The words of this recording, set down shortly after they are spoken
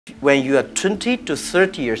When you are 20 to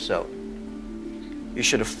 30 years old, you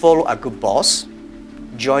should follow a good boss,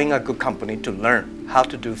 join a good company to learn how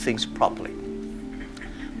to do things properly.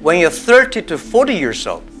 When you're 30 to 40 years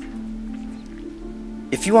old,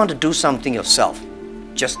 if you want to do something yourself,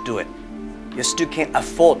 just do it. You still can't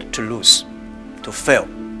afford to lose, to fail.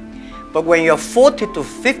 But when you're 40 to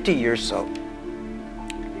 50 years old,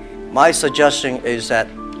 my suggestion is that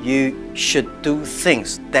you should do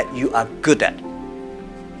things that you are good at,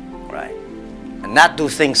 right? And not do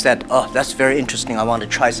things that, oh, that's very interesting, I want to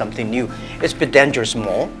try something new. It's a bit dangerous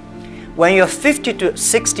more. When you're 50 to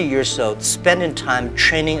 60 years old, spending time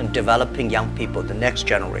training and developing young people, the next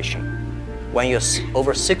generation. When you're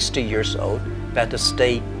over 60 years old, better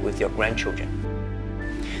stay with your grandchildren.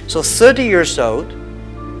 So 30 years old,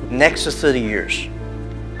 next 30 years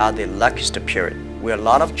are the luckiest period. We have a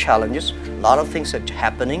lot of challenges, a lot of things are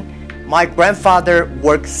happening. My grandfather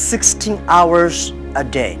worked 16 hours a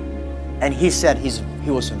day, and he said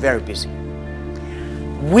he was very busy.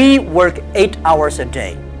 We work 8 hours a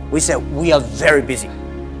day. We said we are very busy.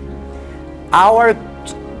 Our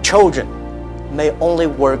children may only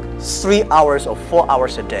work 3 hours or 4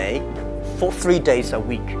 hours a day for 3 days a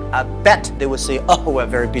week. I bet they will say, oh, we're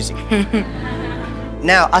very busy.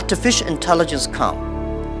 Now, artificial intelligence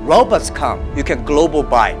come, robots come, you can global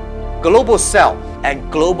buy, global sell,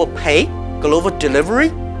 and global pay, global delivery,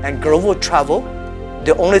 and global travel.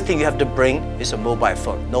 The only thing you have to bring is a mobile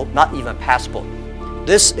phone, no, not even a passport.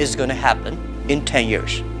 This is going to happen in 10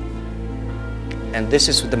 years. And this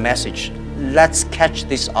is the message. Let's catch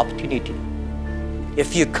this opportunity.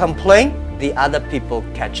 If you complain, the other people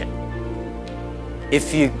catch it.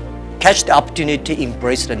 If you catch the opportunity,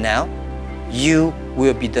 embrace it now, you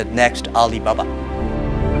will be the next Alibaba.